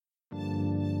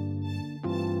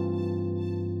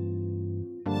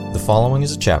following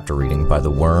is a chapter reading by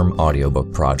the Worm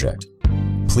Audiobook Project.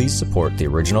 Please support the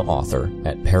original author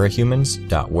at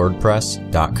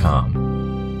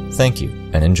parahumans.wordpress.com. Thank you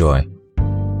and enjoy.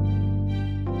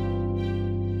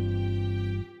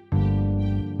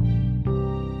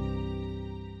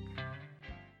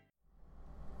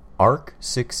 Arc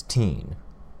 16,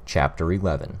 Chapter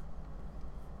 11.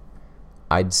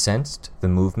 I'd sensed the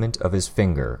movement of his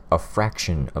finger a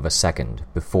fraction of a second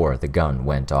before the gun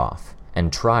went off,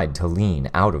 and tried to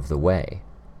lean out of the way.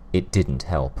 It didn't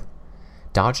help.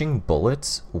 Dodging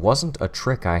bullets wasn't a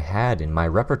trick I had in my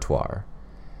repertoire.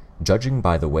 Judging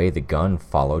by the way the gun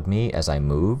followed me as I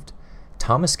moved,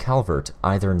 Thomas Calvert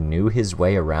either knew his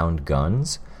way around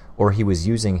guns, or he was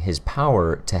using his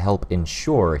power to help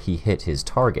ensure he hit his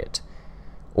target.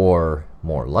 Or,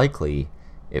 more likely,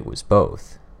 it was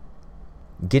both.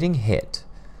 Getting hit,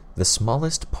 the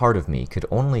smallest part of me could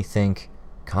only think,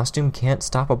 costume can't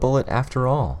stop a bullet after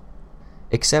all.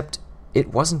 Except,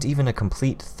 it wasn't even a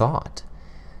complete thought.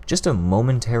 Just a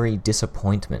momentary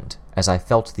disappointment as I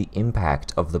felt the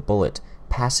impact of the bullet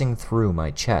passing through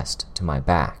my chest to my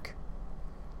back.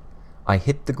 I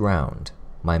hit the ground,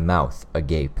 my mouth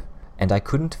agape, and I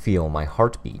couldn't feel my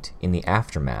heartbeat in the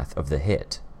aftermath of the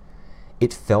hit.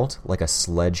 It felt like a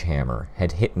sledgehammer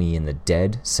had hit me in the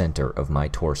dead center of my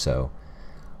torso.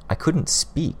 I couldn't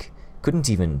speak, couldn't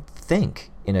even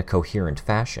think in a coherent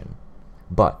fashion.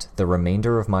 But the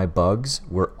remainder of my bugs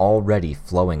were already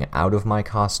flowing out of my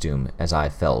costume as I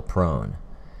fell prone.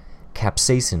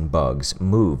 Capsaicin bugs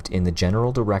moved in the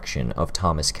general direction of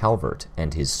Thomas Calvert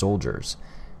and his soldiers.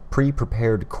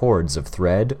 Pre-prepared cords of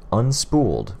thread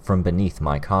unspooled from beneath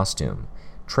my costume,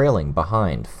 trailing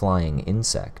behind flying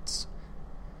insects.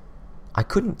 I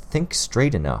couldn't think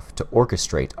straight enough to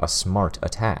orchestrate a smart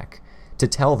attack, to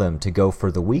tell them to go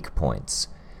for the weak points,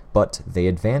 but they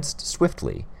advanced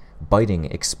swiftly, biting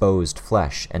exposed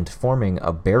flesh and forming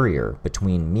a barrier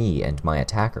between me and my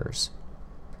attackers.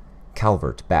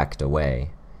 Calvert backed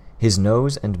away, his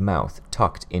nose and mouth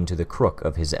tucked into the crook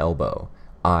of his elbow,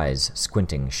 eyes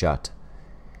squinting shut.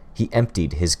 He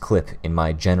emptied his clip in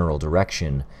my general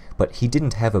direction, but he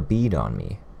didn't have a bead on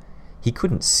me. He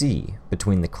couldn't see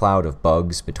between the cloud of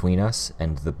bugs between us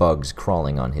and the bugs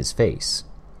crawling on his face.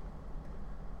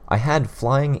 I had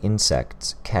flying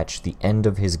insects catch the end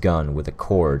of his gun with a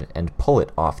cord and pull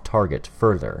it off target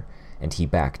further, and he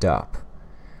backed up.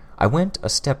 I went a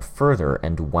step further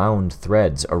and wound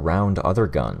threads around other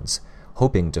guns,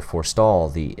 hoping to forestall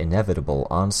the inevitable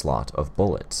onslaught of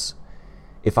bullets.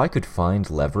 If I could find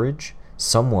leverage,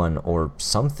 someone or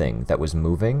something that was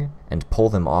moving, and pull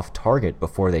them off target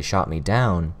before they shot me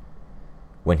down.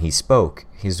 When he spoke,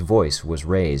 his voice was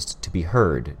raised to be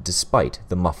heard despite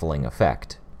the muffling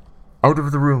effect. "Out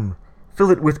of the room! Fill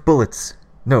it with bullets!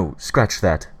 No, scratch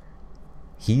that."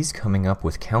 He's coming up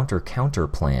with counter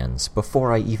plans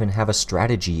before I even have a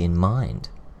strategy in mind.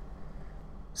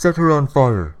 "Set her on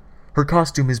fire! Her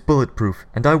costume is bulletproof,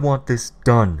 and I want this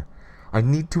done. I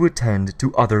need to attend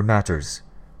to other matters."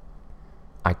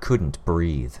 I couldn't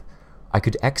breathe. I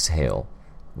could exhale,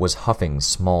 was huffing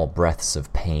small breaths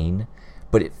of pain,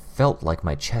 but it felt like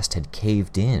my chest had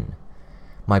caved in.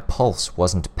 My pulse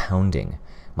wasn't pounding.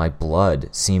 My blood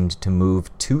seemed to move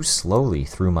too slowly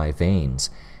through my veins,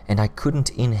 and I couldn't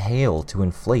inhale to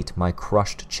inflate my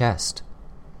crushed chest.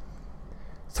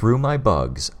 Through my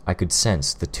bugs, I could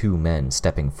sense the two men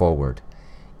stepping forward.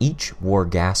 Each wore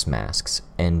gas masks,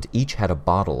 and each had a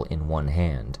bottle in one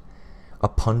hand. A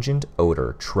pungent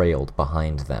odor trailed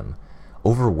behind them,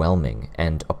 overwhelming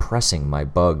and oppressing my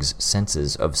bug's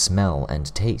senses of smell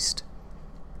and taste.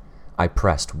 I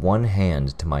pressed one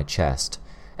hand to my chest,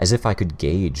 as if I could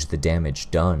gauge the damage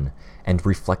done, and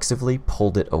reflexively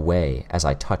pulled it away as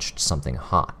I touched something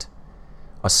hot.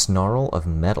 A snarl of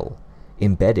metal,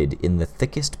 embedded in the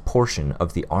thickest portion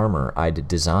of the armor I'd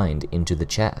designed into the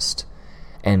chest,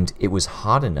 and it was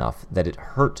hot enough that it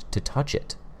hurt to touch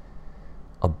it.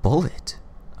 A bullet,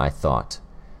 I thought.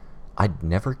 I'd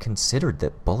never considered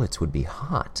that bullets would be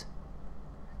hot.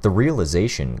 The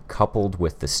realization, coupled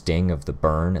with the sting of the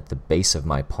burn at the base of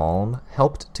my palm,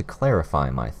 helped to clarify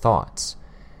my thoughts.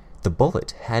 The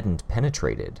bullet hadn't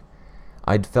penetrated.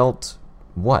 I'd felt,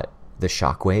 the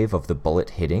shockwave of the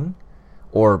bullet hitting?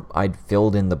 Or I'd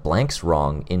filled in the blanks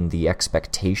wrong in the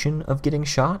expectation of getting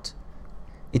shot?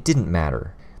 It didn't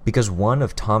matter, because one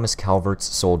of Thomas Calvert's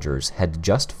soldiers had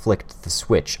just flicked the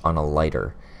switch on a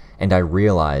lighter, and I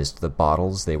realized the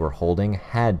bottles they were holding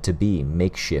had to be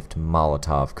makeshift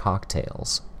Molotov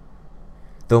cocktails.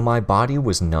 Though my body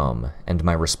was numb and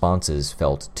my responses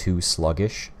felt too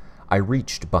sluggish, I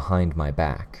reached behind my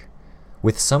back.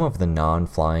 With some of the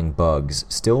non-flying bugs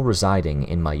still residing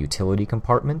in my utility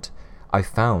compartment, I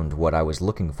found what I was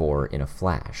looking for in a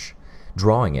flash,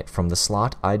 drawing it from the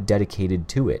slot I'd dedicated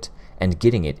to it and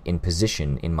getting it in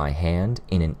position in my hand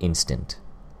in an instant.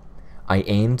 I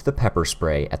aimed the pepper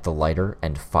spray at the lighter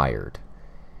and fired.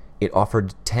 It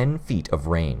offered 10 feet of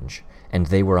range, and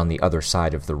they were on the other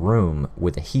side of the room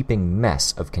with a heaping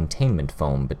mess of containment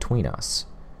foam between us.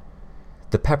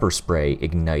 The pepper spray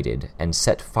ignited and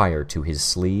set fire to his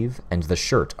sleeve and the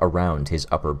shirt around his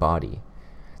upper body.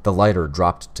 The lighter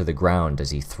dropped to the ground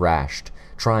as he thrashed,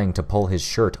 trying to pull his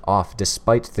shirt off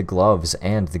despite the gloves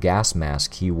and the gas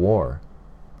mask he wore.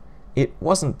 It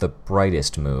wasn't the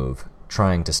brightest move,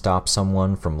 trying to stop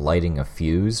someone from lighting a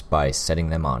fuse by setting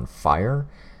them on fire,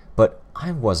 but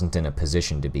I wasn't in a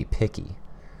position to be picky.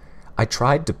 I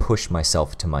tried to push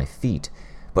myself to my feet,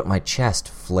 but my chest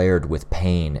flared with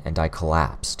pain and I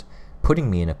collapsed, putting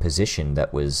me in a position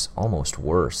that was almost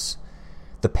worse.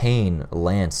 The pain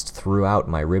lanced throughout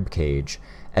my ribcage,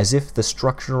 as if the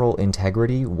structural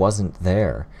integrity wasn't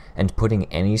there, and putting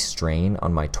any strain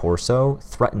on my torso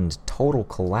threatened total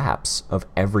collapse of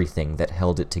everything that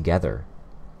held it together.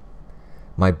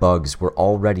 My bugs were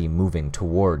already moving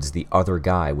towards the other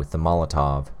guy with the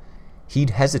Molotov.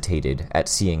 He'd hesitated at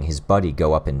seeing his buddy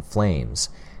go up in flames,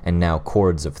 and now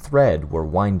cords of thread were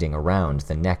winding around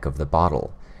the neck of the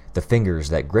bottle, the fingers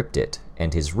that gripped it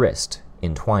and his wrist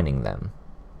entwining them.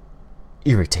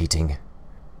 Irritating.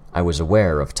 I was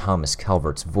aware of Thomas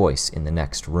Calvert's voice in the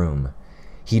next room.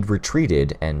 He'd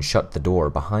retreated and shut the door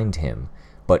behind him,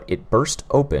 but it burst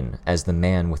open as the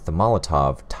man with the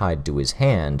Molotov tied to his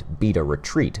hand beat a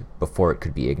retreat before it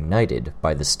could be ignited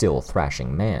by the still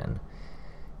thrashing man.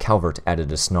 Calvert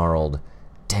added a snarled,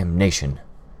 "Damnation!"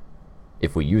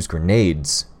 "If we use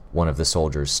grenades," one of the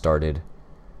soldiers started.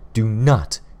 "Do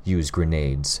not use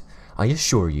grenades. I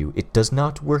assure you it does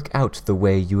not work out the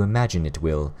way you imagine it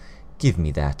will. Give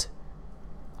me that."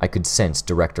 I could sense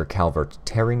Director Calvert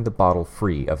tearing the bottle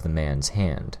free of the man's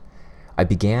hand. I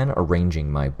began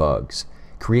arranging my bugs,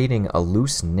 creating a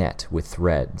loose net with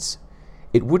threads.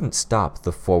 It wouldn't stop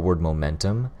the forward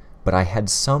momentum, but I had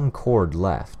some cord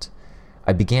left.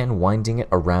 I began winding it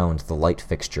around the light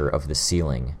fixture of the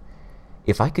ceiling.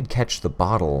 If I could catch the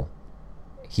bottle...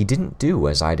 He didn't do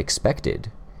as I'd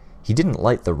expected. He didn't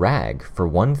light the rag, for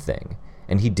one thing,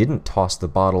 and he didn't toss the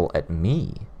bottle at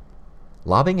me.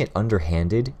 Lobbing it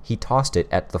underhanded, he tossed it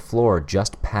at the floor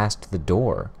just past the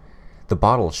door. The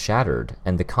bottle shattered,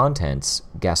 and the contents,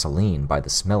 gasoline by the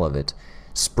smell of it,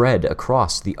 spread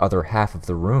across the other half of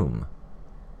the room.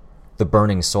 The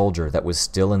burning soldier that was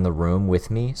still in the room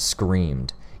with me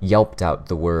screamed, yelped out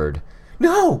the word,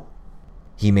 "No!"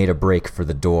 He made a break for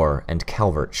the door, and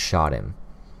Calvert shot him.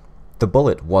 The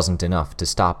bullet wasn't enough to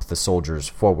stop the soldier's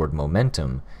forward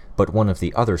momentum, but one of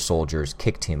the other soldiers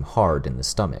kicked him hard in the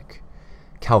stomach.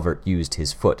 Calvert used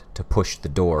his foot to push the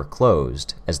door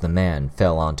closed as the man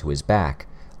fell onto his back,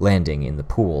 landing in the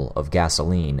pool of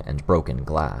gasoline and broken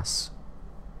glass.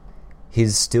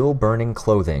 His still-burning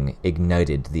clothing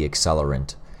ignited the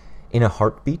accelerant. In a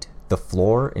heartbeat, the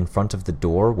floor in front of the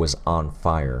door was on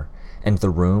fire, and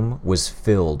the room was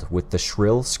filled with the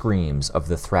shrill screams of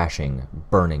the thrashing,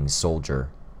 burning soldier.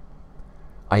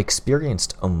 I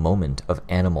experienced a moment of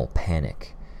animal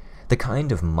panic, the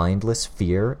kind of mindless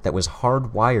fear that was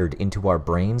hardwired into our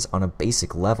brains on a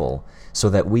basic level, so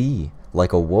that we,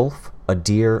 like a wolf, a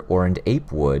deer, or an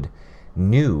ape would,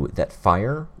 knew that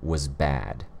fire was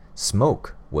bad,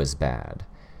 smoke was bad.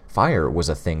 Fire was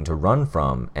a thing to run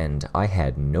from, and I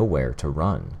had nowhere to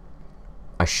run.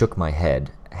 I shook my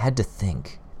head, had to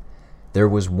think. There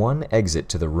was one exit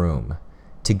to the room.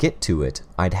 To get to it,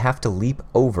 I'd have to leap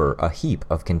over a heap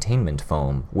of containment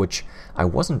foam, which I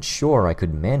wasn't sure I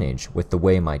could manage with the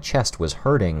way my chest was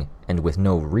hurting and with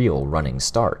no real running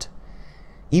start.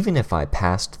 Even if I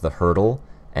passed the hurdle,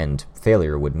 and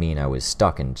failure would mean I was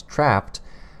stuck and trapped,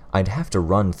 I'd have to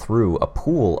run through a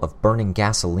pool of burning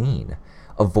gasoline,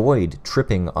 avoid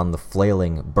tripping on the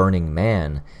flailing, burning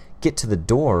man, get to the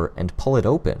door and pull it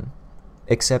open.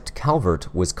 Except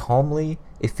Calvert was calmly,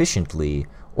 efficiently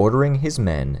ordering his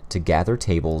men to gather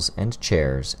tables and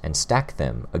chairs and stack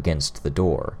them against the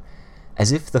door,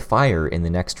 as if the fire in the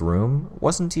next room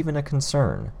wasn't even a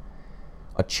concern.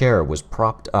 A chair was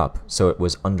propped up so it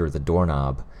was under the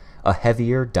doorknob. A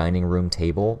heavier dining room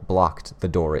table blocked the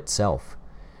door itself.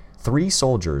 3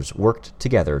 soldiers worked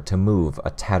together to move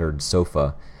a tattered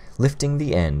sofa, lifting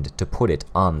the end to put it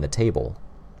on the table.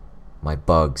 My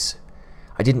bugs.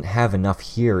 I didn't have enough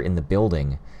here in the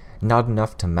building, not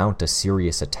enough to mount a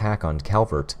serious attack on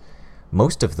Calvert.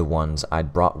 Most of the ones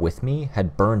I'd brought with me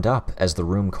had burned up as the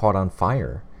room caught on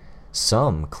fire.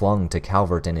 Some clung to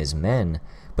Calvert and his men,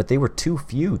 but they were too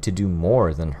few to do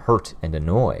more than hurt and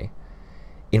annoy.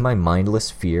 In my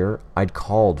mindless fear, I'd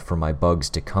called for my bugs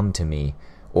to come to me,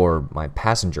 or my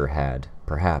passenger had,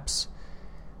 perhaps.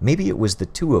 Maybe it was the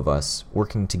two of us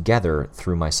working together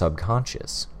through my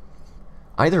subconscious.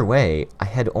 Either way, I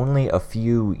had only a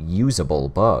few usable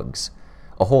bugs.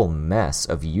 A whole mess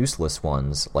of useless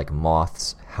ones like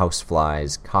moths,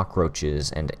 houseflies,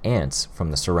 cockroaches, and ants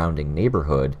from the surrounding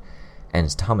neighborhood,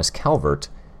 and Thomas Calvert,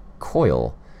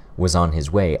 Coyle, was on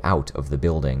his way out of the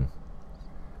building.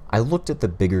 I looked at the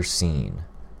bigger scene.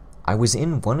 I was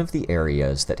in one of the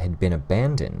areas that had been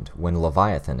abandoned when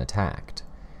Leviathan attacked.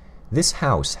 This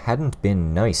house hadn't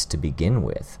been nice to begin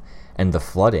with, and the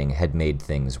flooding had made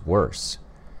things worse.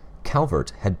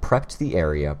 Calvert had prepped the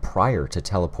area prior to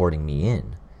teleporting me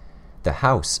in. The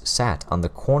house sat on the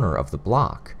corner of the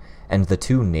block, and the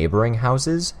two neighboring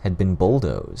houses had been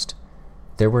bulldozed.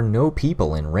 There were no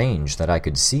people in range that I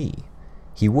could see.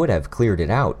 He would have cleared it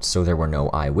out so there were no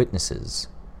eyewitnesses.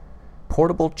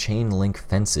 Portable chain-link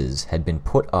fences had been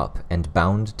put up and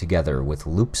bound together with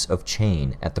loops of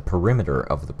chain at the perimeter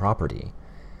of the property.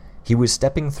 He was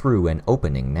stepping through an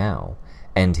opening now,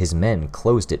 and his men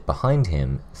closed it behind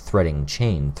him, threading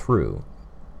chain through.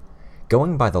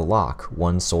 Going by the lock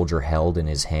one soldier held in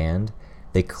his hand,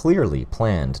 they clearly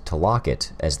planned to lock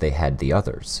it as they had the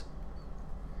others.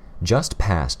 Just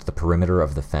past the perimeter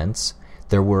of the fence,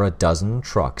 there were a dozen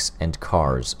trucks and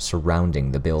cars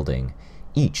surrounding the building,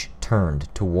 each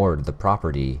turned toward the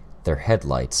property, their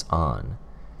headlights on.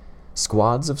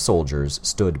 Squads of soldiers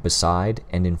stood beside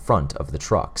and in front of the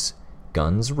trucks,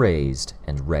 guns raised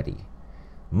and ready.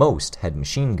 Most had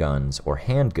machine guns or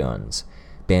handguns,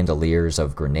 bandoliers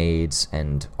of grenades,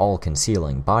 and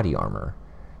all-concealing body armor.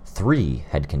 3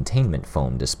 had containment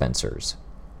foam dispensers.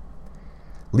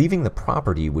 Leaving the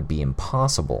property would be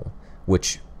impossible,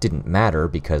 which didn't matter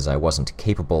because I wasn't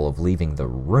capable of leaving the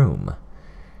room.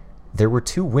 There were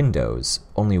 2 windows,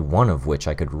 only one of which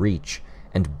I could reach,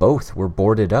 and both were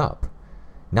boarded up.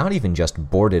 Not even just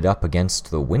boarded up against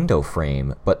the window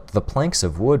frame, but the planks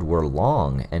of wood were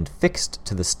long and fixed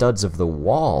to the studs of the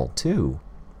wall, too.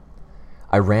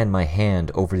 I ran my hand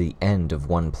over the end of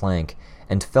one plank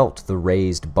and felt the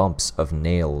raised bumps of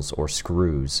nails or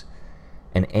screws.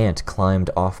 An ant climbed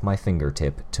off my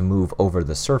fingertip to move over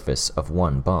the surface of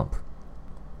one bump.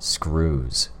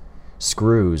 Screws.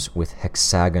 Screws with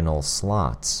hexagonal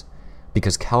slots,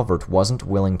 because Calvert wasn't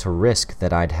willing to risk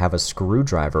that I'd have a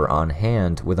screwdriver on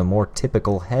hand with a more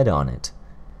typical head on it.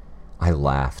 I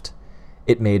laughed.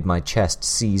 It made my chest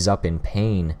seize up in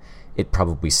pain. It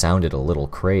probably sounded a little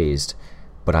crazed,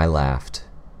 but I laughed.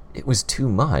 It was too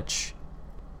much.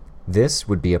 This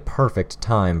would be a perfect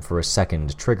time for a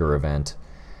second trigger event.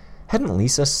 Hadn't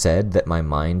Lisa said that my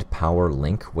mind power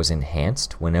link was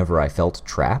enhanced whenever I felt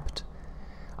trapped?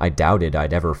 I doubted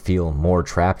I'd ever feel more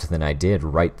trapped than I did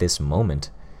right this moment.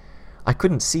 I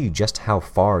couldn't see just how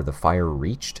far the fire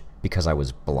reached because I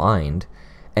was blind,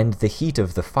 and the heat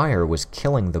of the fire was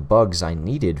killing the bugs I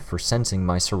needed for sensing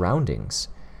my surroundings.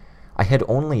 I had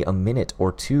only a minute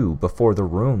or 2 before the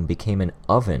room became an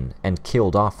oven and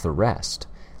killed off the rest,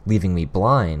 leaving me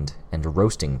blind and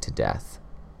roasting to death.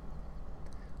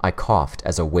 I coughed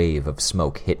as a wave of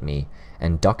smoke hit me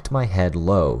and ducked my head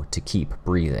low to keep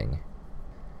breathing.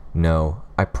 No,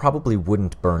 I probably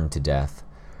wouldn't burn to death.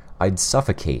 I'd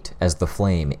suffocate as the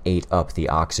flame ate up the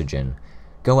oxygen,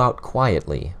 go out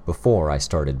quietly before I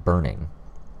started burning.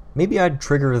 Maybe I'd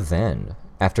trigger then,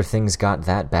 after things got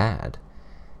that bad.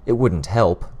 It wouldn't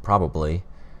help, probably.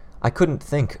 I couldn't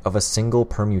think of a single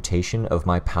permutation of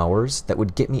my powers that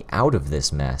would get me out of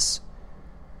this mess.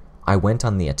 I went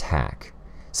on the attack,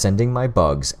 sending my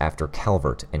bugs after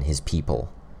Calvert and his people.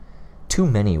 Too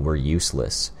many were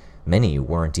useless. Many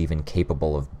weren't even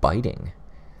capable of biting.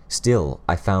 Still,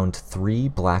 I found 3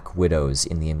 black widows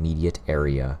in the immediate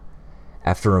area.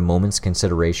 After a moment's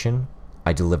consideration,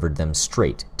 I delivered them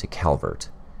straight to Calvert.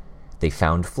 They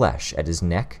found flesh at his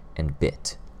neck and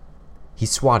bit. He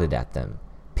swatted at them,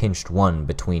 pinched one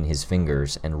between his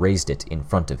fingers, and raised it in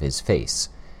front of his face.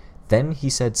 Then he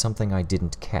said something I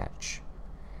didn't catch.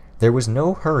 There was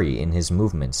no hurry in his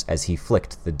movements as he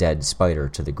flicked the dead spider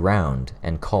to the ground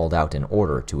and called out an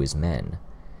order to his men.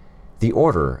 The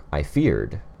order, I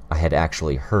feared, I had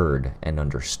actually heard and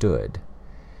understood.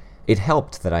 It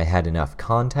helped that I had enough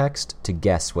context to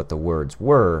guess what the words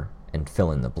were and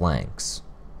fill in the blanks.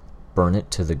 Burn it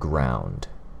to the ground.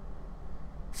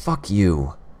 "Fuck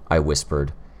you," I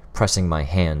whispered, pressing my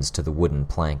hands to the wooden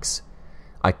planks.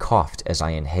 I coughed as I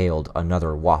inhaled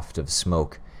another waft of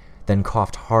smoke, then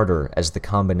coughed harder as the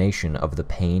combination of the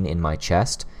pain in my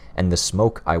chest and the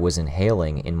smoke I was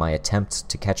inhaling in my attempts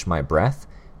to catch my breath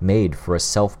made for a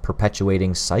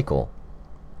self-perpetuating cycle.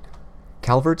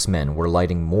 Calvert's men were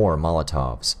lighting more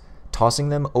Molotovs, tossing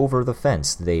them over the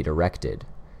fence they'd erected.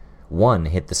 One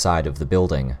hit the side of the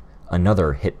building,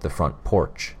 another hit the front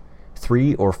porch.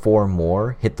 3 or 4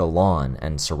 more hit the lawn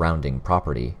and surrounding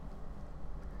property.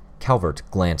 Calvert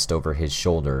glanced over his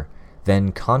shoulder,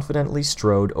 then confidently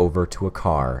strode over to a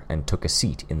car and took a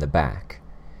seat in the back.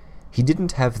 He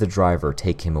didn't have the driver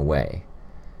take him away.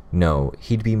 No,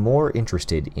 he'd be more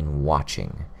interested in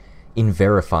watching, in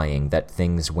verifying that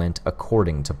things went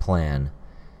according to plan.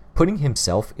 Putting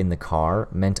himself in the car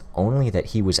meant only that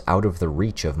he was out of the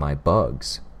reach of my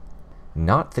bugs.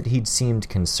 Not that he'd seemed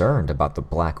concerned about the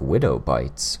Black Widow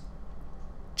bites.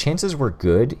 Chances were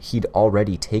good he'd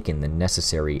already taken the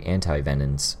necessary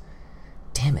antivenins.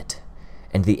 Damn it.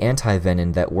 And the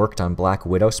antivenin that worked on Black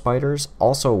Widow spiders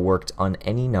also worked on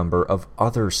any number of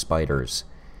other spiders.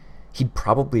 He'd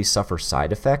probably suffer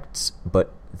side effects,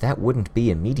 but that wouldn't be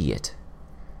immediate.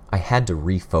 I had to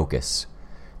refocus.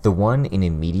 The one in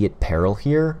immediate peril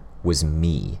here was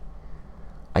me.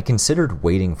 I considered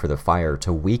waiting for the fire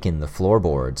to weaken the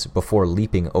floorboards before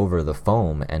leaping over the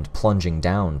foam and plunging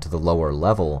down to the lower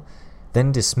level,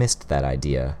 then dismissed that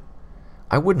idea.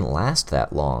 I wouldn't last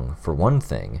that long, for one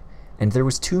thing, and there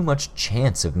was too much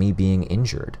chance of me being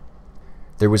injured.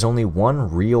 There was only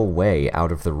one real way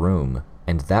out of the room,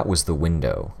 and that was the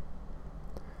window.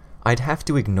 I'd have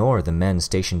to ignore the men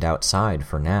stationed outside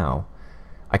for now.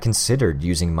 I considered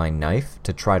using my knife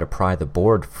to try to pry the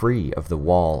board free of the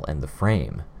wall and the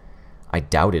frame. I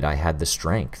doubted I had the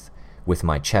strength, with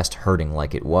my chest hurting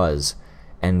like it was,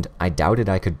 and I doubted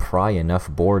I could pry enough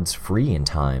boards free in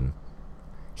time.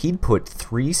 He'd put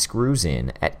 3 screws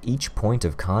in at each point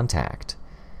of contact.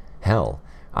 Hell,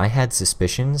 I had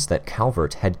suspicions that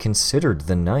Calvert had considered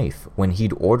the knife when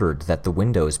he'd ordered that the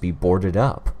windows be boarded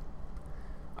up.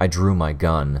 I drew my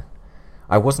gun.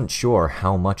 I wasn't sure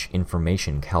how much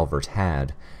information Calvert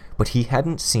had, but he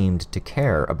hadn't seemed to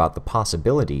care about the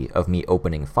possibility of me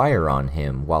opening fire on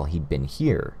him while he'd been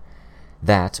here.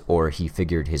 That, or he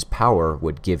figured his power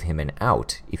would give him an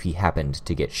out if he happened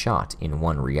to get shot in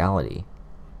one reality.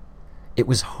 It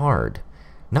was hard,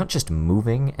 not just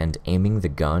moving and aiming the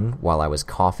gun while I was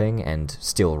coughing and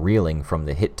still reeling from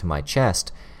the hit to my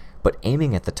chest, but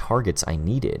aiming at the targets I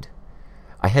needed.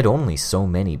 I had only so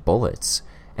many bullets,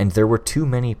 and there were too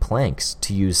many planks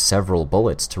to use several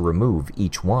bullets to remove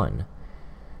each one.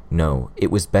 No, it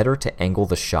was better to angle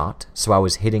the shot so I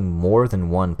was hitting more than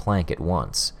one plank at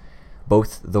once,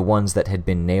 both the ones that had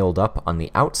been nailed up on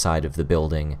the outside of the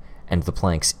building and the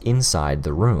planks inside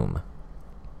the room.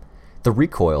 The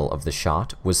recoil of the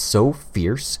shot was so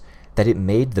fierce that it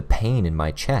made the pain in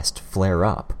my chest flare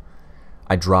up.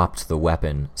 I dropped the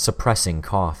weapon, suppressing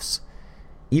coughs.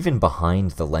 Even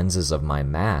behind the lenses of my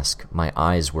mask, my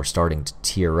eyes were starting to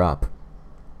tear up.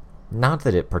 Not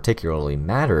that it particularly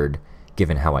mattered,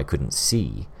 given how I couldn't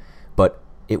see, but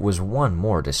it was one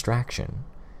more distraction.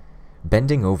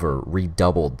 Bending over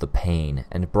redoubled the pain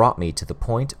and brought me to the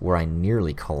point where I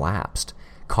nearly collapsed,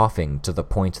 coughing to the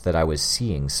point that I was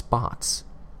seeing spots.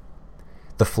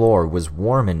 The floor was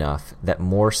warm enough that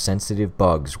more sensitive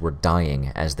bugs were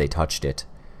dying as they touched it.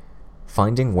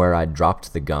 Finding where I'd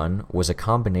dropped the gun was a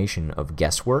combination of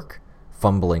guesswork,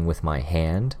 fumbling with my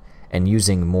hand, and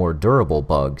using more durable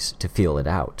bugs to feel it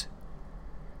out.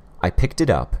 I picked it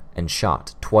up and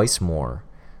shot twice more.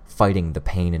 Fighting the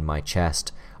pain in my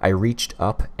chest, I reached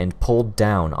up and pulled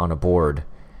down on a board.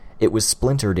 It was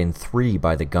splintered in 3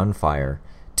 by the gunfire,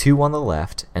 2 on the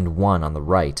left and 1 on the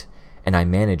right, and I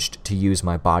managed to use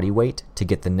my body weight to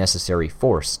get the necessary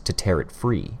force to tear it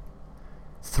free.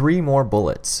 3 more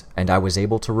bullets, and I was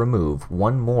able to remove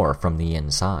 1 more from the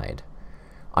inside.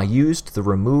 I used the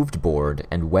removed board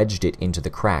and wedged it into the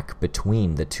crack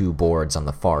between the 2 boards on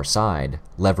the far side,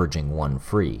 leveraging 1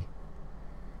 free.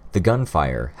 The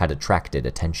gunfire had attracted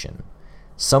attention.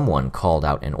 Someone called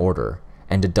out an order,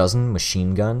 and a dozen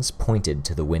machine guns pointed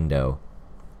to the window.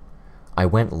 I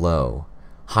went low,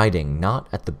 hiding not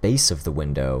at the base of the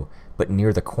window, but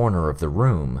near the corner of the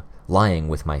room, lying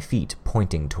with my feet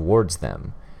pointing towards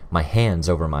them, my hands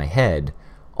over my head,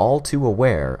 all too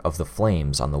aware of the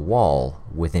flames on the wall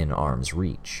within arm's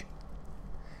reach.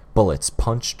 Bullets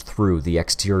punched through the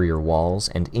exterior walls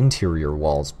and interior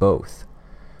walls both.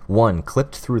 One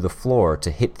clipped through the floor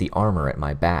to hit the armor at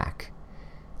my back.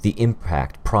 The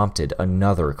impact prompted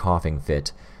another coughing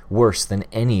fit, worse than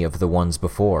any of the ones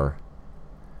before.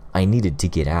 I needed to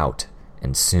get out,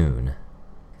 and soon.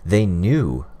 They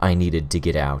knew I needed to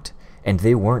get out, and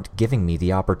they weren't giving me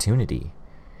the opportunity.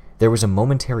 There was a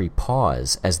momentary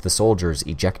pause as the soldiers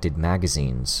ejected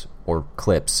magazines, or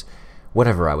clips,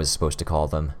 whatever I was supposed to call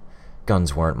them.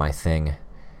 Guns weren't my thing.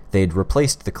 They'd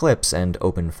replaced the clips and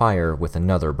opened fire with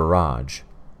another barrage.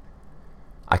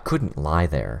 I couldn't lie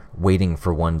there, waiting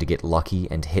for one to get lucky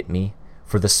and hit me,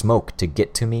 for the smoke to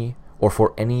get to me, or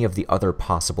for any of the other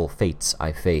possible fates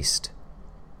I faced.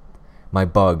 My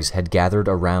bugs had gathered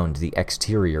around the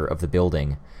exterior of the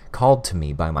building, called to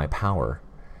me by my power,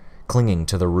 clinging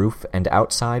to the roof and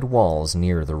outside walls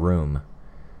near the room.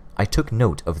 I took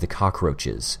note of the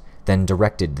cockroaches, then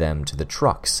directed them to the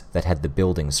trucks that had the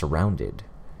building surrounded.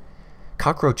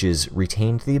 Cockroaches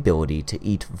retained the ability to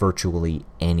eat virtually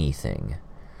anything.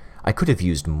 I could have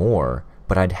used more,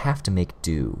 but I'd have to make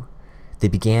do. They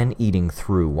began eating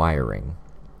through wiring.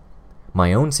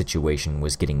 My own situation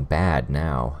was getting bad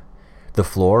now. The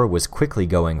floor was quickly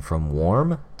going from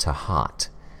warm to hot.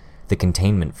 The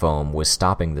containment foam was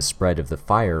stopping the spread of the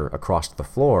fire across the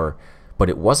floor, but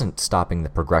it wasn't stopping the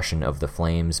progression of the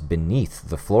flames beneath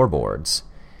the floorboards.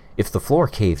 If the floor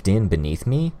caved in beneath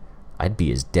me, I'd be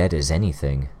as dead as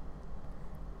anything.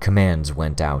 Commands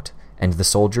went out, and the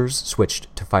soldiers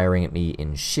switched to firing at me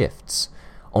in shifts,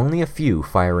 only a few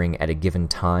firing at a given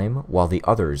time while the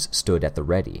others stood at the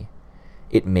ready.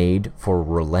 It made for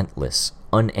relentless,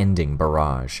 unending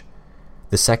barrage.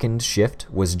 The second shift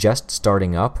was just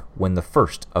starting up when the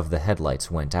first of the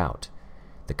headlights went out.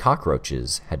 The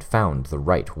cockroaches had found the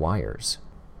right wires.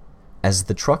 As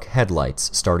the truck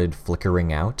headlights started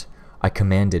flickering out, I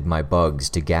commanded my bugs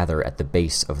to gather at the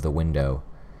base of the window.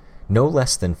 No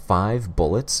less than 5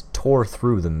 bullets tore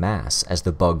through the mass as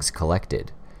the bugs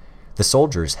collected. The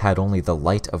soldiers had only the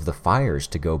light of the fires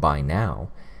to go by now,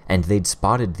 and they'd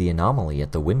spotted the anomaly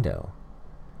at the window.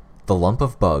 The lump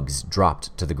of bugs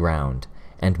dropped to the ground,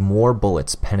 and more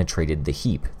bullets penetrated the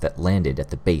heap that landed at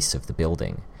the base of the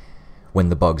building. When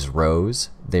the bugs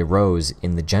rose, they rose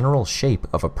in the general shape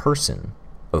of a person,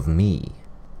 of me.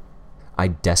 I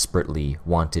desperately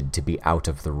wanted to be out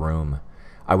of the room.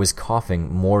 I was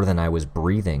coughing more than I was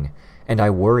breathing, and I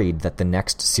worried that the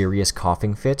next serious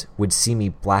coughing fit would see me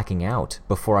blacking out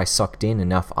before I sucked in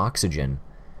enough oxygen.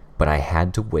 But I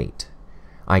had to wait.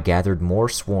 I gathered more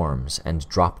swarms and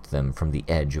dropped them from the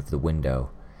edge of the window.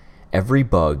 Every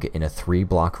bug in a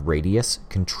 3-block radius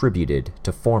contributed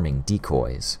to forming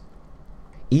decoys.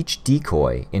 Each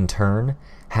decoy, in turn,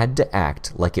 had to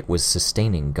act like it was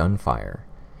sustaining gunfire.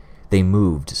 They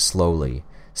moved slowly,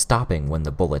 stopping when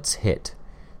the bullets hit,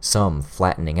 some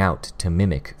flattening out to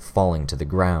mimic falling to the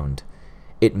ground.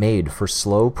 It made for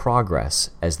slow progress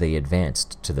as they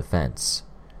advanced to the fence.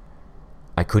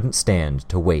 I couldn't stand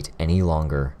to wait any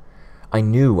longer. I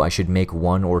knew I should make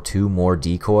 1 or 2 more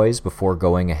decoys before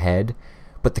going ahead,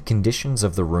 but the conditions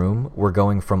of the room were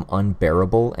going from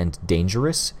unbearable and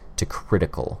dangerous to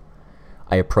critical.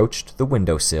 I approached the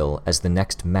windowsill as the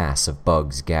next mass of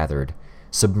bugs gathered,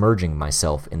 submerging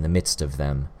myself in the midst of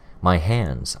them, my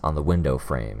hands on the window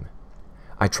frame.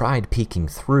 I tried peeking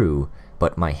through,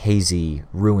 but my hazy,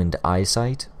 ruined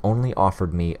eyesight only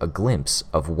offered me a glimpse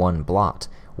of one blot,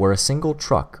 where a single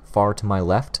truck far to my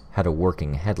left had a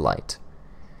working headlight.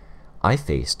 I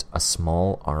faced a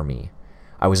small army.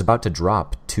 I was about to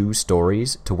drop 2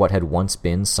 stories to what had once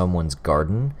been someone's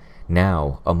garden,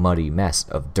 now a muddy mess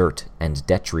of dirt and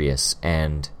detritus,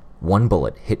 and one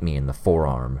bullet hit me in the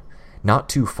forearm, not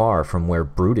too far from where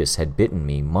Brutus had bitten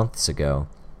me months ago.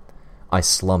 I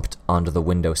slumped onto the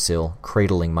windowsill,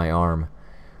 cradling my arm.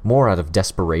 More out of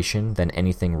desperation than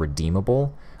anything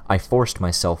redeemable, I forced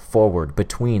myself forward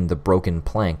between the broken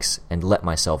planks and let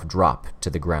myself drop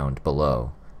to the ground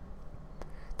below.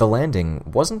 The landing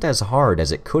wasn't as hard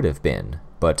as it could have been,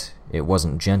 but it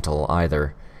wasn't gentle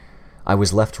either. I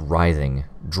was left writhing,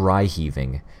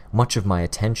 dry-heaving, much of my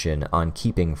attention on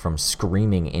keeping from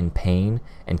screaming in pain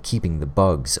and keeping the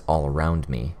bugs all around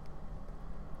me.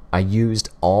 I used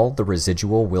all the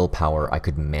residual willpower I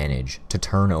could manage to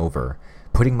turn over,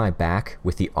 putting my back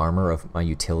with the armor of my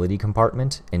utility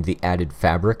compartment and the added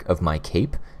fabric of my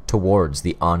cape towards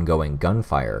the ongoing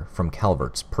gunfire from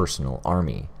Calvert's personal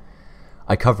army.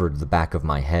 I covered the back of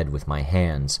my head with my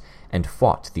hands and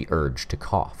fought the urge to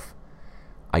cough.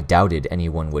 I doubted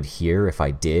anyone would hear if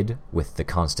I did, with the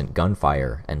constant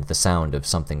gunfire and the sound of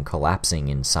something collapsing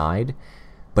inside,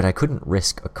 but I couldn't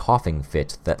risk a coughing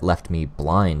fit that left me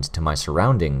blind to my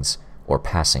surroundings or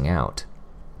passing out.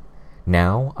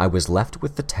 Now I was left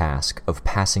with the task of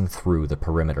passing through the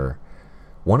perimeter.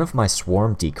 One of my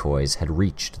swarm decoys had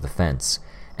reached the fence,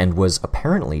 and was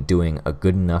apparently doing a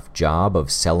good enough job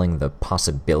of selling the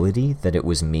possibility that it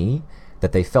was me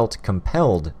that they felt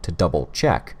compelled to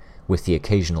double-check with the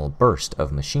occasional burst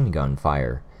of machine gun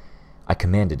fire. I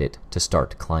commanded it to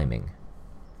start climbing.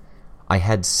 I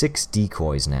had 6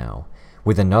 decoys now,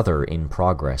 with another in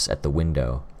progress at the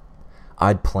window.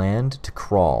 I'd planned to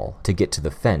crawl to get to the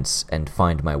fence and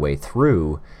find my way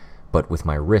through, but with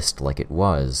my wrist like it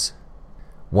was.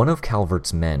 One of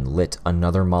Calvert's men lit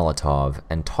another Molotov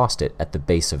and tossed it at the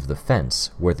base of the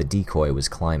fence where the decoy was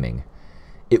climbing.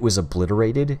 It was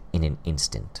obliterated in an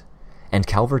instant, and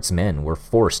Calvert's men were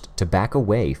forced to back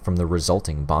away from the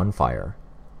resulting bonfire.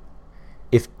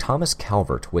 If Thomas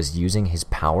Calvert was using his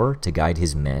power to guide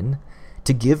his men,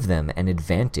 to give them an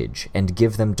advantage and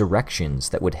give them directions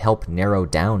that would help narrow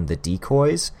down the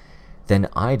decoys, then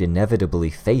I'd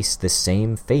inevitably face the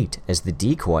same fate as the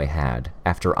decoy had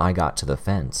after I got to the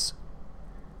fence.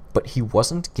 But he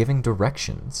wasn't giving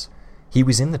directions. He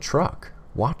was in the truck,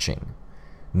 watching.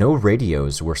 No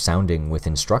radios were sounding with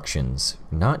instructions,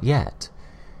 not yet.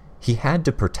 He had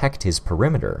to protect his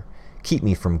perimeter, keep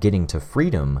me from getting to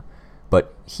freedom,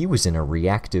 but he was in a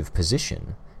reactive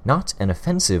position, not an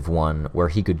offensive one where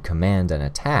he could command an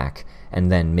attack and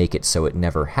then make it so it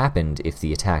never happened if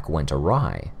the attack went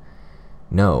awry.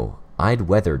 No, I'd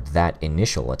weathered that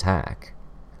initial attack.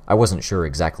 I wasn't sure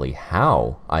exactly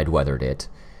how I'd weathered it,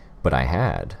 but I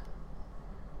had.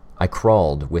 I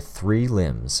crawled with 3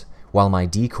 limbs, while my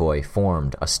decoy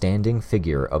formed a standing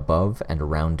figure above and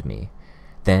around me.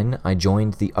 Then I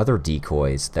joined the other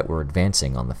decoys that were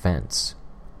advancing on the fence.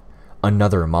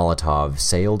 Another Molotov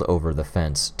sailed over the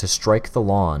fence to strike the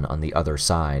lawn on the other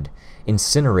side,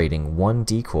 incinerating one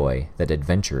decoy that had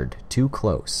ventured too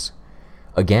close.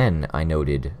 Again, I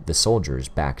noted the soldiers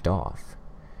backed off.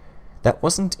 That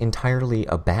wasn't entirely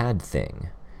a bad thing.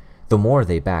 The more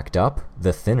they backed up,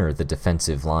 the thinner the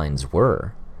defensive lines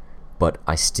were. But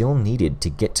I still needed to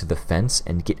get to the fence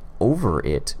and get over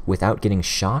it without getting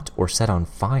shot or set on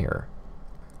fire.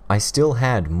 I still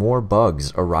had more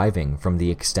bugs arriving from the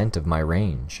extent of my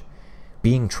range.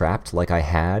 Being trapped like I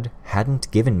hadn't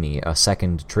given me a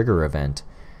second trigger event.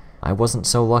 I wasn't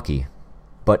so lucky,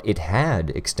 but it had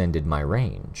extended my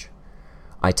range.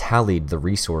 I tallied the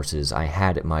resources I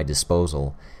had at my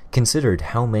disposal, considered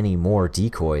how many more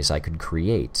decoys I could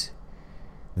create.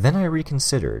 Then I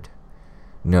reconsidered.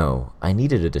 No, I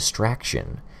needed a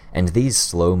distraction, and these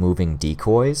slow-moving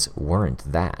decoys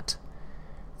weren't that.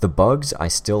 The bugs I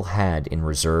still had in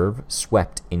reserve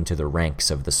swept into the ranks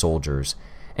of the soldiers,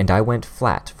 and I went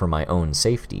flat for my own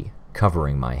safety,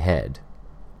 covering my head.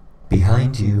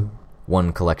 "Behind you,"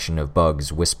 one collection of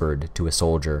bugs whispered to a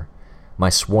soldier, my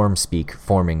swarm speak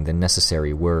forming the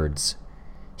necessary words.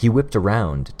 He whipped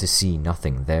around to see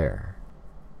nothing there.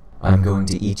 "I'm going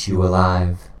to eat you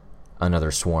alive,"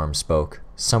 another swarm spoke,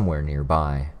 somewhere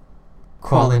nearby.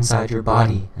 "Crawl inside your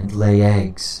body and lay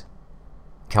eggs."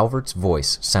 Calvert's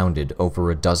voice sounded over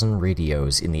a dozen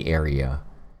radios in the area.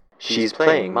 "She's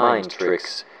playing mind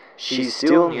tricks. She's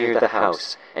still near the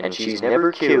house, and she's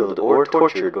never killed or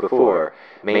tortured before.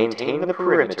 Maintain the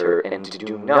perimeter and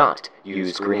do not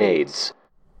use grenades."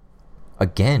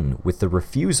 Again with the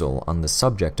refusal on the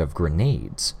subject of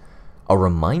grenades. A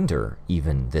reminder,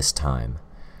 even this time.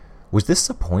 Was this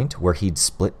the point where he'd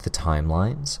split the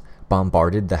timelines,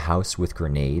 bombarded the house with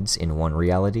grenades in one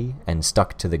reality and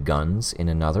stuck to the guns in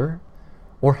another?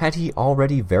 Or had he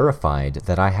already verified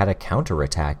that I had a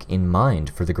counterattack in mind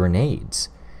for the grenades?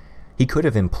 He could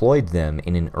have employed them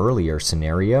in an earlier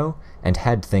scenario and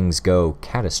had things go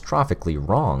catastrophically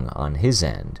wrong on his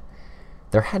end.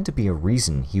 There had to be a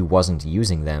reason he wasn't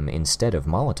using them instead of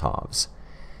Molotovs.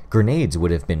 Grenades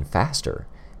would have been faster,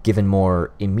 given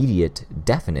more immediate,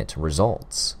 definite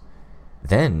results.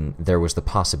 Then there was the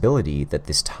possibility that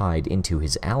this tied into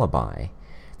his alibi,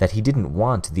 that he didn't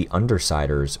want the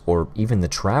Undersiders or even the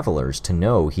Travelers to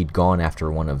know he'd gone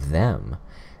after one of them,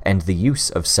 and the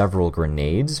use of several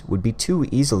grenades would be too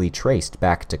easily traced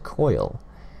back to Coyle.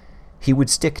 He would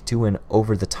stick to an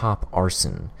over-the-top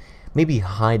arson, maybe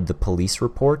hide the police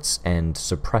reports and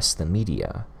suppress the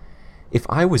media. If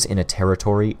I was in a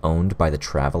territory owned by the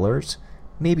Travelers,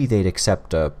 maybe they'd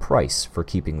accept a price for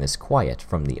keeping this quiet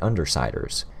from the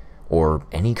Undersiders, or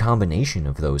any combination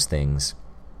of those things.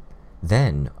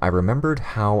 Then I remembered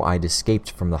how I'd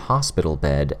escaped from the hospital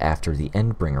bed after the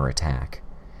Endbringer attack.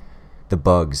 The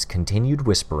bugs continued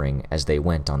whispering as they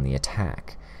went on the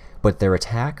attack, but their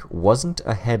attack wasn't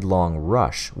a headlong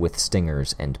rush with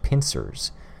stingers and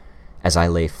pincers. As I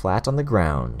lay flat on the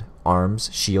ground, arms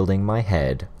shielding my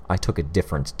head, I took a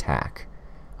different tack.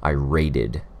 I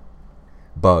raided.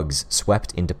 Bugs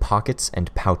swept into pockets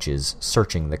and pouches,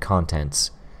 searching the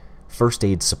contents. First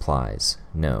aid supplies,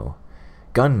 no.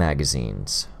 Gun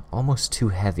magazines, almost too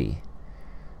heavy.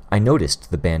 I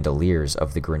noticed the bandoliers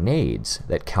of the grenades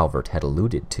that Calvert had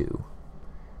alluded to.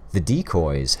 The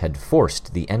decoys had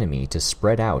forced the enemy to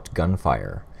spread out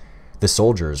gunfire. The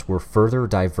soldiers were further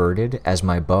diverted as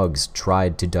my bugs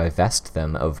tried to divest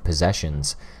them of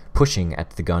possessions, pushing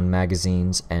at the gun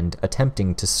magazines and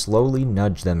attempting to slowly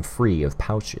nudge them free of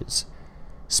pouches.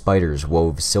 Spiders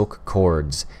wove silk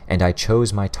cords, and I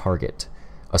chose my target,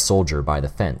 a soldier by the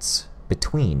fence,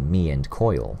 between me and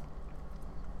Coil.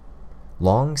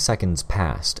 Long seconds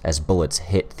passed as bullets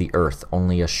hit the earth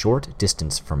only a short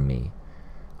distance from me.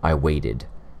 I waited,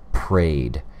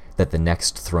 prayed that the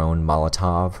next thrown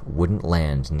Molotov wouldn't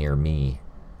land near me.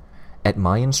 At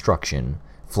my instruction,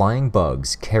 flying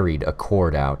bugs carried a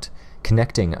cord out,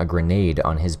 connecting a grenade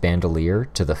on his bandolier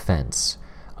to the fence.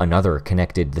 Another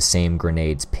connected the same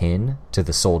grenade's pin to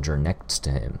the soldier next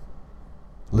to him.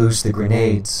 Lose the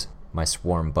grenades. My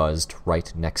swarm buzzed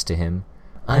right next to him.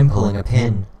 I'm pulling a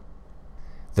pin.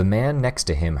 The man next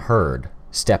to him heard,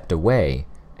 stepped away,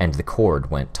 and the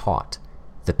cord went taut.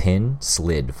 The pin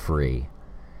slid free.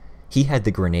 He had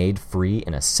the grenade free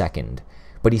in a second,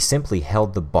 but he simply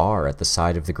held the bar at the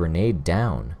side of the grenade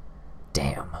down.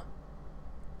 Damn.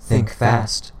 Think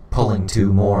fast. Pulling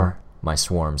 2 more. My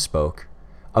swarm spoke.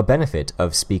 A benefit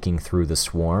of speaking through the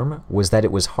swarm was that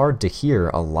it was hard to hear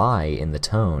a lie in the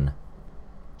tone.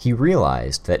 He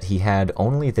realized that he had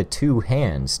only the 2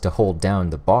 hands to hold down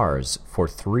the bars for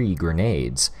 3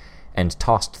 grenades, and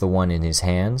tossed the one in his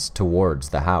hands towards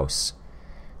the house.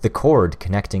 The cord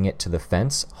connecting it to the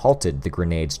fence halted the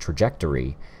grenade's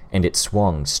trajectory, and it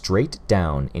swung straight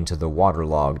down into the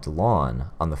waterlogged lawn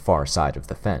on the far side of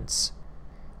the fence.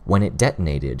 When it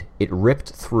detonated, it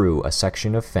ripped through a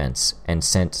section of fence and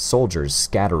sent soldiers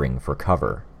scattering for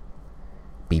cover.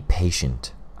 Be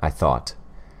patient, I thought.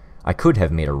 I could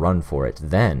have made a run for it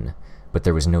then, but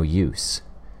there was no use.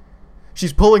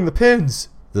 "She's pulling the pins!"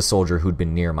 the soldier who'd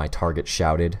been near my target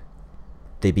shouted.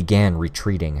 They began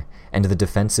retreating, and the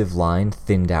defensive line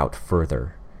thinned out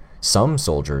further. Some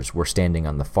soldiers were standing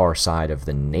on the far side of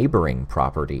the neighboring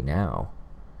property now.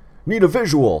 "Need a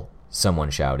visual!"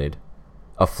 someone shouted.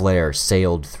 A flare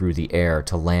sailed through the air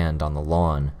to land on the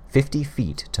lawn, 50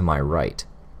 feet to my right.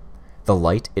 The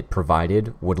light it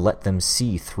provided would let them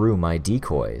see through my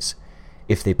decoys.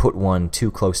 If they put one too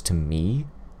close to me,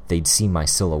 they'd see my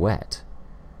silhouette.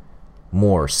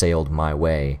 More sailed my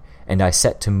way, and I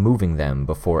set to moving them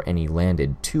before any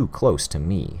landed too close to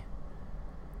me.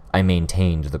 I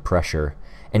maintained the pressure,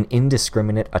 an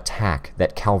indiscriminate attack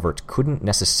that Calvert couldn't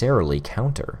necessarily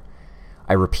counter.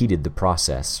 I repeated the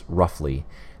process, roughly,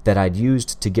 that I'd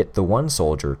used to get the one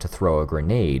soldier to throw a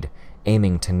grenade,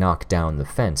 aiming to knock down the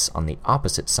fence on the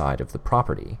opposite side of the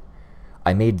property.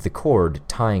 I made the cord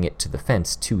tying it to the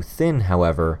fence too thin,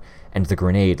 however, and the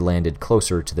grenade landed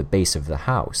closer to the base of the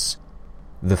house.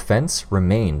 The fence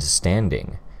remained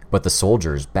standing, but the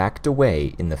soldiers backed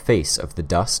away in the face of the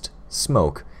dust,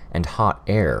 smoke, and hot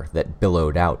air that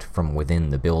billowed out from within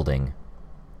the building.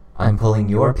 I'm pulling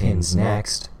your pins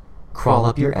next. Crawl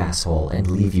up your asshole and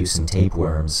leave you some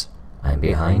tapeworms. I'm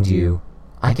behind you.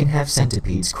 I can have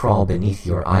centipedes crawl beneath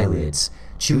your eyelids,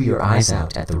 chew your eyes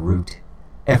out at the root.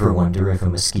 Ever wonder if a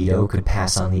mosquito could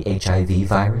pass on the HIV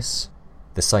virus?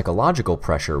 The psychological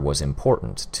pressure was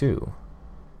important, too.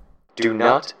 Do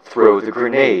not throw the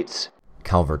grenades.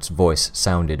 Calvert's voice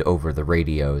sounded over the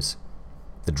radios.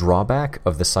 The drawback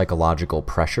of the psychological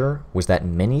pressure was that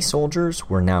many soldiers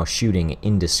were now shooting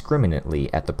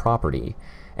indiscriminately at the property,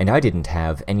 and I didn't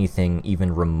have anything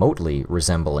even remotely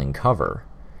resembling cover.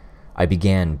 I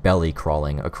began belly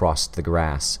crawling across the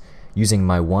grass, using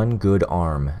my one good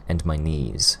arm and my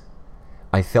knees.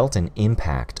 I felt an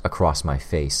impact across my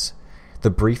face. The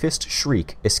briefest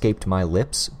shriek escaped my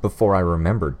lips before I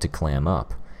remembered to clam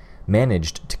up,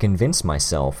 managed to convince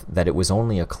myself that it was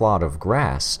only a clod of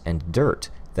grass and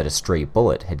dirt that a stray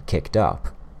bullet had kicked up.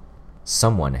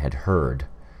 Someone had heard.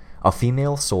 A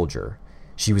female soldier.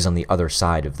 She was on the other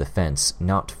side of the fence,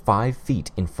 not 5 feet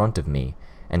in front of me,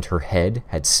 and her head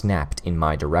had snapped in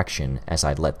my direction as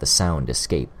I'd let the sound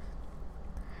escape.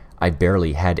 I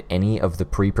barely had any of the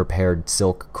pre-prepared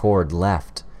silk cord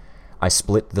left. I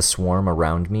split the swarm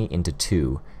around me into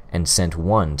 2, and sent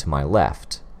one to my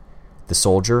left. The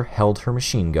soldier held her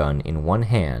machine gun in one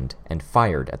hand and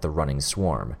fired at the running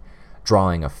swarm,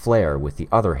 drawing a flare with the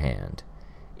other hand.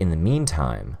 In the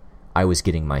meantime, I was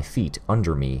getting my feet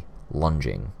under me,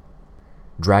 lunging.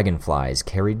 Dragonflies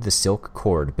carried the silk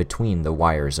cord between the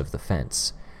wires of the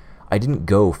fence. I didn't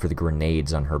go for the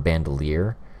grenades on her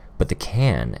bandolier, but the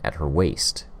can at her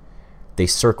waist. They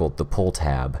circled the pull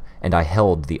tab, and I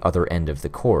held the other end of the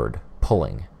cord,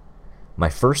 pulling. My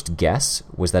first guess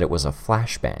was that it was a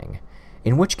flashbang,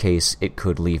 in which case it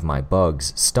could leave my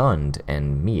bugs stunned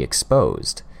and me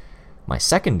exposed. My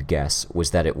second guess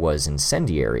was that it was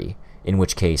incendiary, in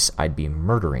which case I'd be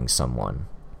murdering someone.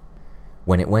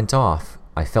 When it went off,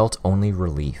 I felt only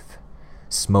relief.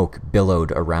 Smoke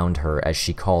billowed around her as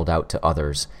she called out to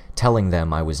others, telling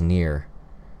them I was near.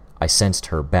 I sensed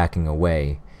her backing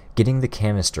away, getting the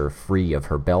canister free of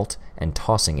her belt and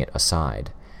tossing it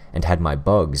aside, and had my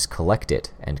bugs collect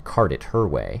it and cart it her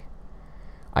way.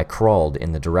 I crawled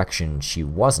in the direction she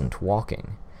wasn't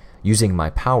walking, using my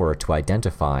power to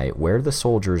identify where the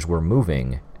soldiers were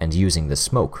moving and using the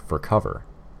smoke for cover.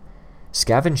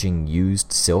 Scavenging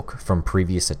used silk from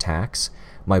previous attacks,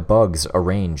 my bugs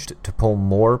arranged to pull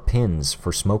more pins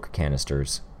for smoke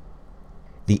canisters.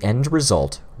 The end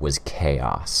result was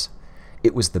chaos.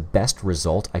 It was the best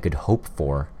result I could hope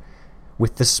for.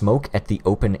 With the smoke at the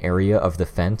open area of the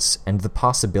fence and the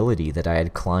possibility that I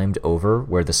had climbed over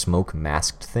where the smoke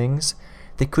masked things,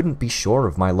 they couldn't be sure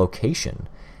of my location,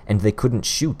 and they couldn't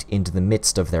shoot into the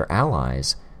midst of their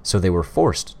allies, so they were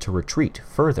forced to retreat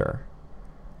further.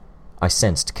 I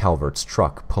sensed Calvert's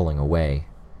truck pulling away.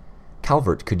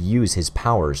 Calvert could use his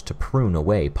powers to prune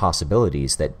away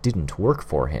possibilities that didn't work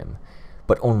for him,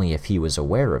 but only if he was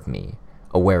aware of me,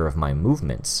 aware of my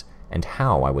movements, and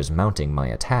how I was mounting my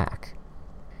attack.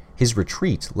 His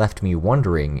retreat left me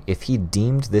wondering if he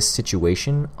deemed this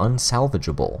situation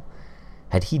unsalvageable.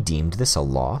 Had he deemed this a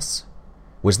loss?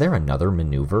 Was there another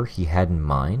maneuver he had in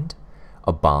mind?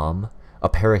 A bomb? A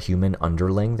parahuman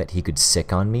underling that he could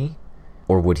sick on me?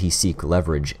 Or would he seek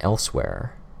leverage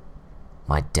elsewhere?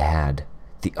 My dad,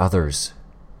 the others.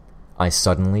 I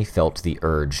suddenly felt the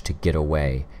urge to get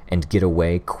away, and get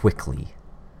away quickly.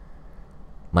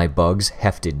 My bugs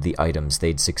hefted the items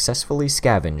they'd successfully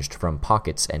scavenged from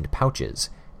pockets and pouches,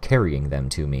 carrying them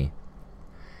to me.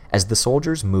 As the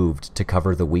soldiers moved to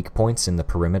cover the weak points in the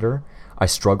perimeter, I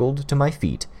struggled to my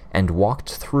feet and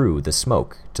walked through the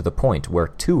smoke to the point where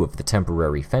 2 of the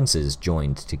temporary fences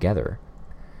joined together.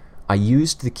 I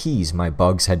used the keys my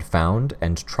bugs had found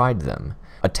and tried them,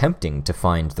 attempting to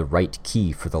find the right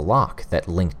key for the lock that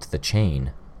linked the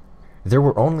chain. There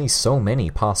were only so many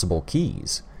possible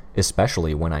keys,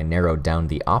 especially when I narrowed down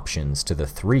the options to the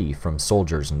 3 from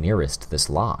soldiers nearest this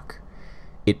lock.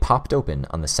 It popped open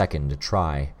on the second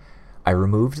try. I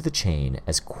removed the chain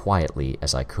as quietly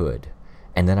as I could,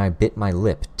 and then I bit my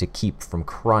lip to keep from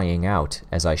crying out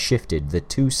as I shifted the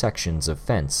 2 sections of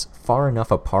fence far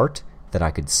enough apart that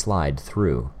I could slide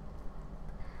through.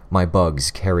 My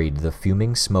bugs carried the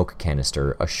fuming smoke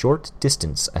canister a short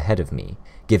distance ahead of me,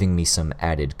 giving me some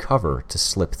added cover to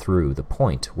slip through the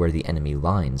point where the enemy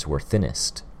lines were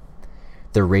thinnest.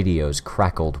 Their radios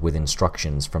crackled with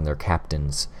instructions from their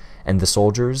captains, and the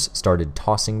soldiers started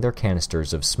tossing their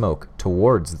canisters of smoke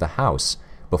towards the house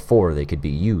before they could be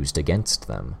used against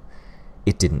them.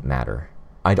 It didn't matter.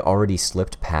 I'd already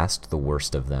slipped past the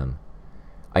worst of them.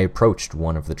 I approached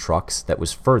one of the trucks that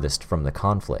was furthest from the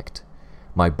conflict.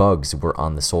 My bugs were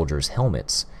on the soldiers'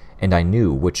 helmets, and I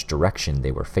knew which direction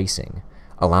they were facing,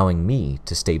 allowing me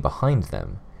to stay behind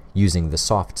them, using the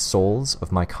soft soles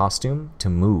of my costume to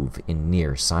move in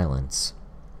near silence.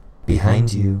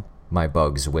 "Behind you," my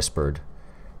bugs whispered.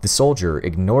 The soldier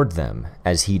ignored them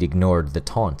as he'd ignored the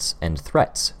taunts and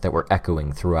threats that were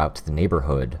echoing throughout the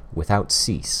neighborhood without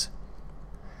cease.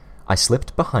 I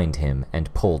slipped behind him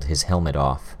and pulled his helmet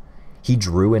off. He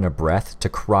drew in a breath to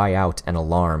cry out an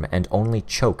alarm and only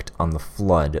choked on the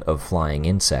flood of flying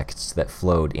insects that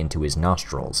flowed into his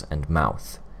nostrils and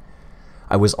mouth.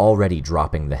 I was already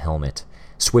dropping the helmet,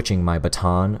 switching my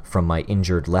baton from my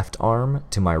injured left arm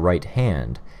to my right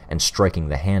hand and striking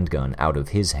the handgun out of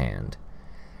his hand.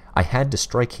 I had to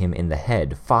strike him in the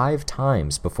head 5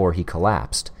 times before he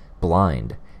collapsed,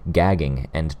 blind, gagging,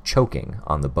 and choking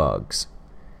on the bugs.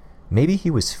 Maybe he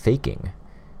was faking.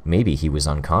 Maybe he was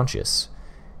unconscious.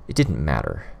 It didn't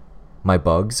matter. My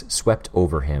bugs swept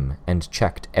over him and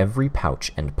checked every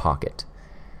pouch and pocket.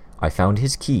 I found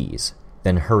his keys,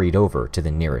 then hurried over to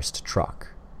the nearest truck.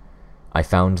 I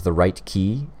found the right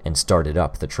key and started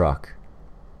up the truck.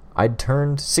 I'd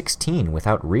turned 16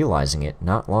 without realizing it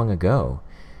not long ago.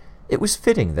 It was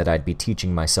fitting that I'd be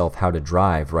teaching myself how to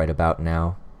drive right about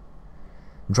now.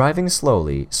 Driving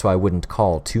slowly so I wouldn't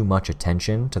call too much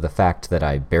attention to the fact that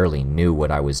I barely knew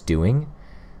what I was doing,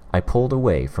 I pulled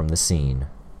away from the scene.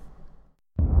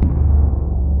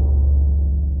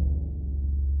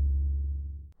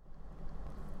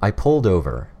 I pulled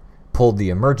over, pulled the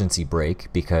emergency brake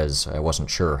because I wasn't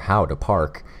sure how to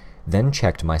park, then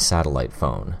checked my satellite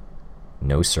phone.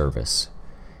 No service.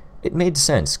 It made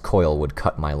sense Coyle would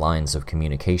cut my lines of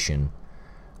communication.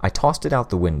 I tossed it out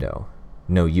the window.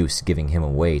 No use giving him a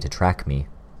way to track me.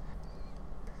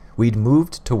 We'd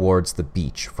moved towards the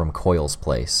beach from Coyle's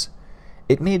place.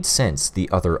 It made sense the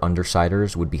other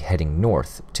Undersiders would be heading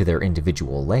north to their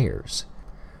individual lairs.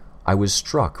 I was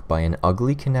struck by an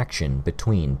ugly connection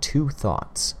between two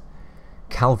thoughts.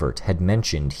 Calvert had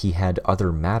mentioned he had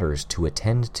other matters to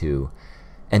attend to,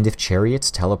 and if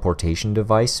Chariot's teleportation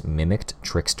device mimicked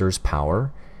Trickster's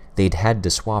power, they'd had to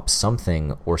swap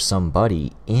something or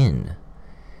somebody in.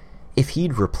 If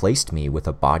he'd replaced me with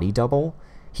a body double,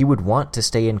 he would want to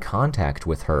stay in contact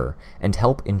with her and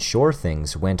help ensure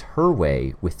things went her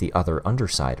way with the other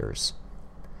Undersiders.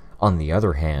 On the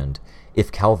other hand,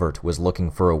 if Calvert was looking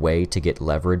for a way to get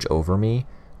leverage over me,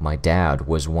 my dad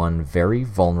was one very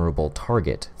vulnerable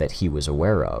target that he was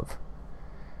aware of.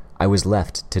 I was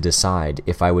left to decide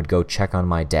if I would go check on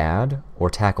my dad or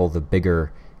tackle the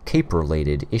bigger,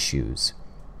 Cape-related issues.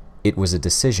 It was a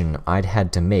decision I'd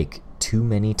had to make too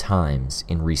many times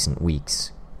in recent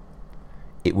weeks.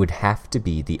 It would have to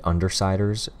be the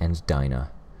Undersiders and Dinah.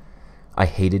 I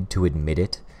hated to admit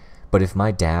it, but if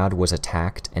my dad was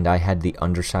attacked and I had the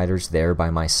Undersiders there by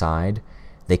my side,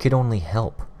 they could only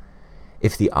help.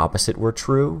 If the opposite were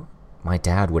true, my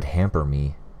dad would hamper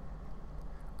me.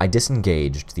 I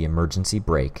disengaged the emergency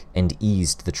brake and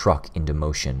eased the truck into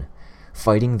motion,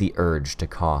 fighting the urge to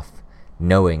cough,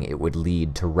 knowing it would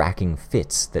lead to racking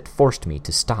fits that forced me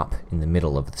to stop in the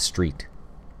middle of the street.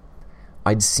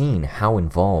 I'd seen how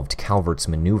involved Calvert's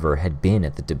maneuver had been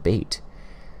at the debate.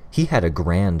 He had a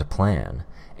grand plan,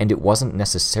 and it wasn't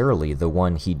necessarily the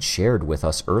one he'd shared with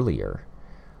us earlier.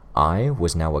 I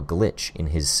was now a glitch in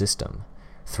his system,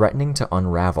 threatening to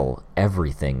unravel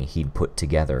everything he'd put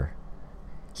together.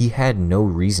 He had no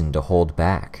reason to hold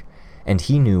back, and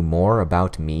he knew more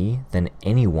about me than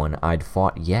anyone I'd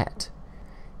fought yet.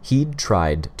 He'd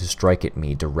tried to strike at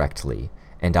me directly,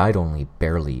 and I'd only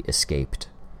barely escaped.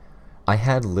 I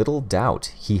had little doubt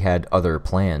he had other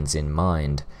plans in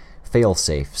mind,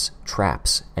 fail-safes,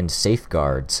 traps, and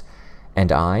safeguards,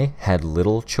 and I had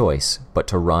little choice but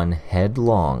to run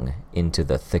headlong into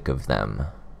the thick of them.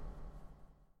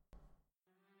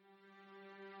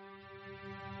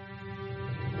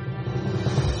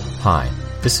 Hi,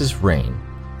 this is Rain.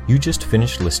 You just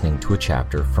finished listening to a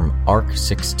chapter from Arc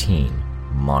 16,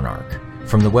 Monarch,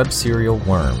 from the web serial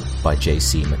Worm by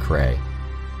J.C. McCrae.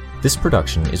 This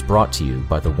production is brought to you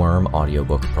by the Worm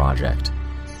Audiobook Project.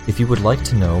 If you would like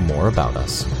to know more about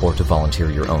us or to volunteer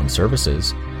your own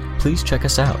services, please check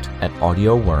us out at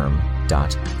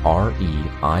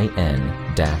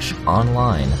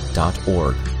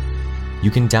audioworm.rein-online.org.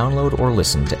 You can download or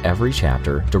listen to every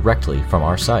chapter directly from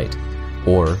our site,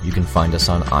 or you can find us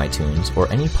on iTunes or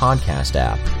any podcast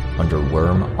app under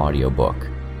Worm Audiobook.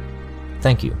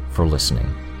 Thank you for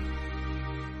listening.